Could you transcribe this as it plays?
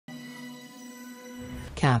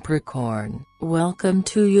Capricorn, welcome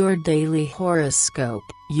to your daily horoscope.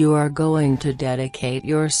 You are going to dedicate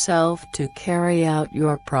yourself to carry out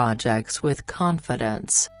your projects with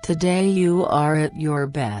confidence. Today you are at your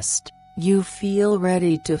best. You feel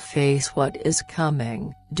ready to face what is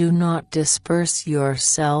coming. Do not disperse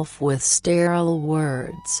yourself with sterile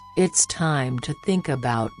words. It's time to think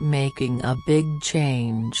about making a big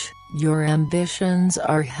change. Your ambitions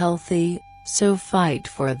are healthy, so fight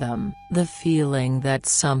for them. The feeling that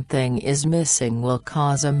something is missing will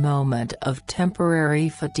cause a moment of temporary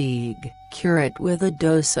fatigue. Cure it with a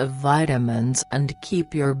dose of vitamins and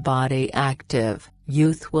keep your body active.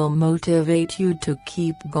 Youth will motivate you to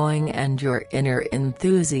keep going and your inner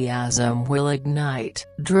enthusiasm will ignite.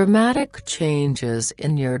 Dramatic changes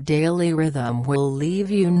in your daily rhythm will leave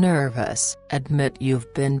you nervous. Admit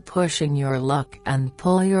you've been pushing your luck and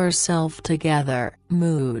pull yourself together.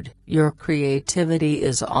 Mood. Your creativity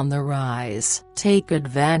is on the rise. Take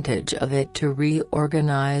advantage of it to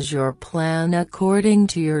reorganize your plan according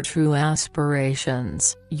to your true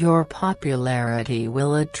aspirations. Your popularity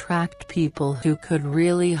will attract people who could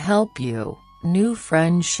really help you. New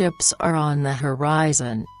friendships are on the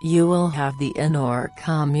horizon. You will have the inner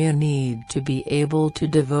calm you need to be able to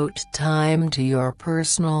devote time to your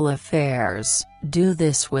personal affairs. Do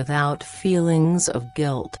this without feelings of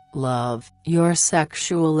guilt. Love. Your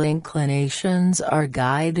sexual inclinations are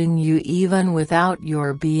guiding you even without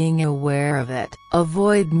your being aware of it.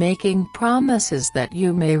 Avoid making promises that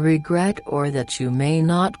you may regret or that you may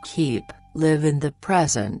not keep. Live in the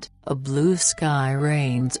present. A blue sky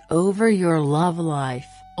reigns over your love life.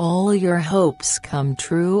 All your hopes come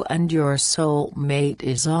true and your soulmate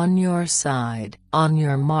is on your side. On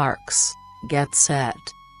your marks, get set.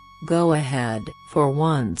 Go ahead. For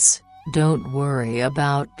once, don't worry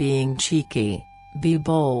about being cheeky. Be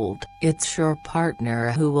bold. It's your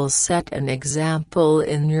partner who will set an example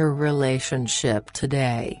in your relationship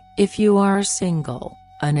today. If you are single,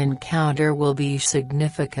 an encounter will be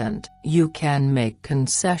significant. You can make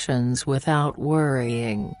concessions without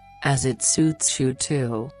worrying, as it suits you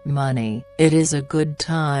to. Money. It is a good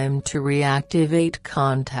time to reactivate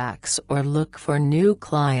contacts or look for new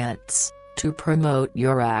clients. To promote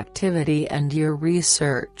your activity and your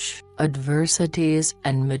research, adversities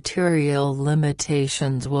and material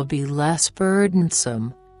limitations will be less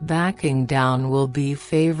burdensome. Backing down will be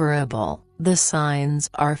favorable. The signs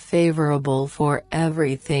are favorable for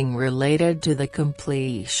everything related to the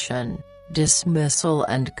completion, dismissal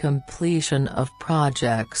and completion of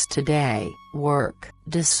projects today. Work.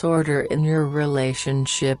 Disorder in your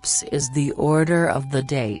relationships is the order of the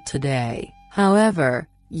day today. However,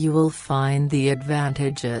 you will find the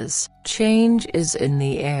advantages. Change is in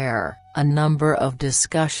the air. A number of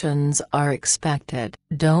discussions are expected.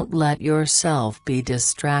 Don't let yourself be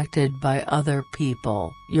distracted by other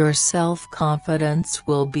people. Your self-confidence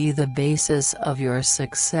will be the basis of your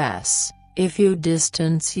success. If you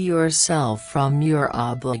distance yourself from your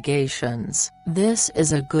obligations, this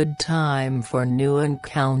is a good time for new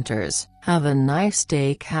encounters. Have a nice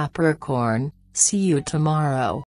day, Capricorn. See you tomorrow.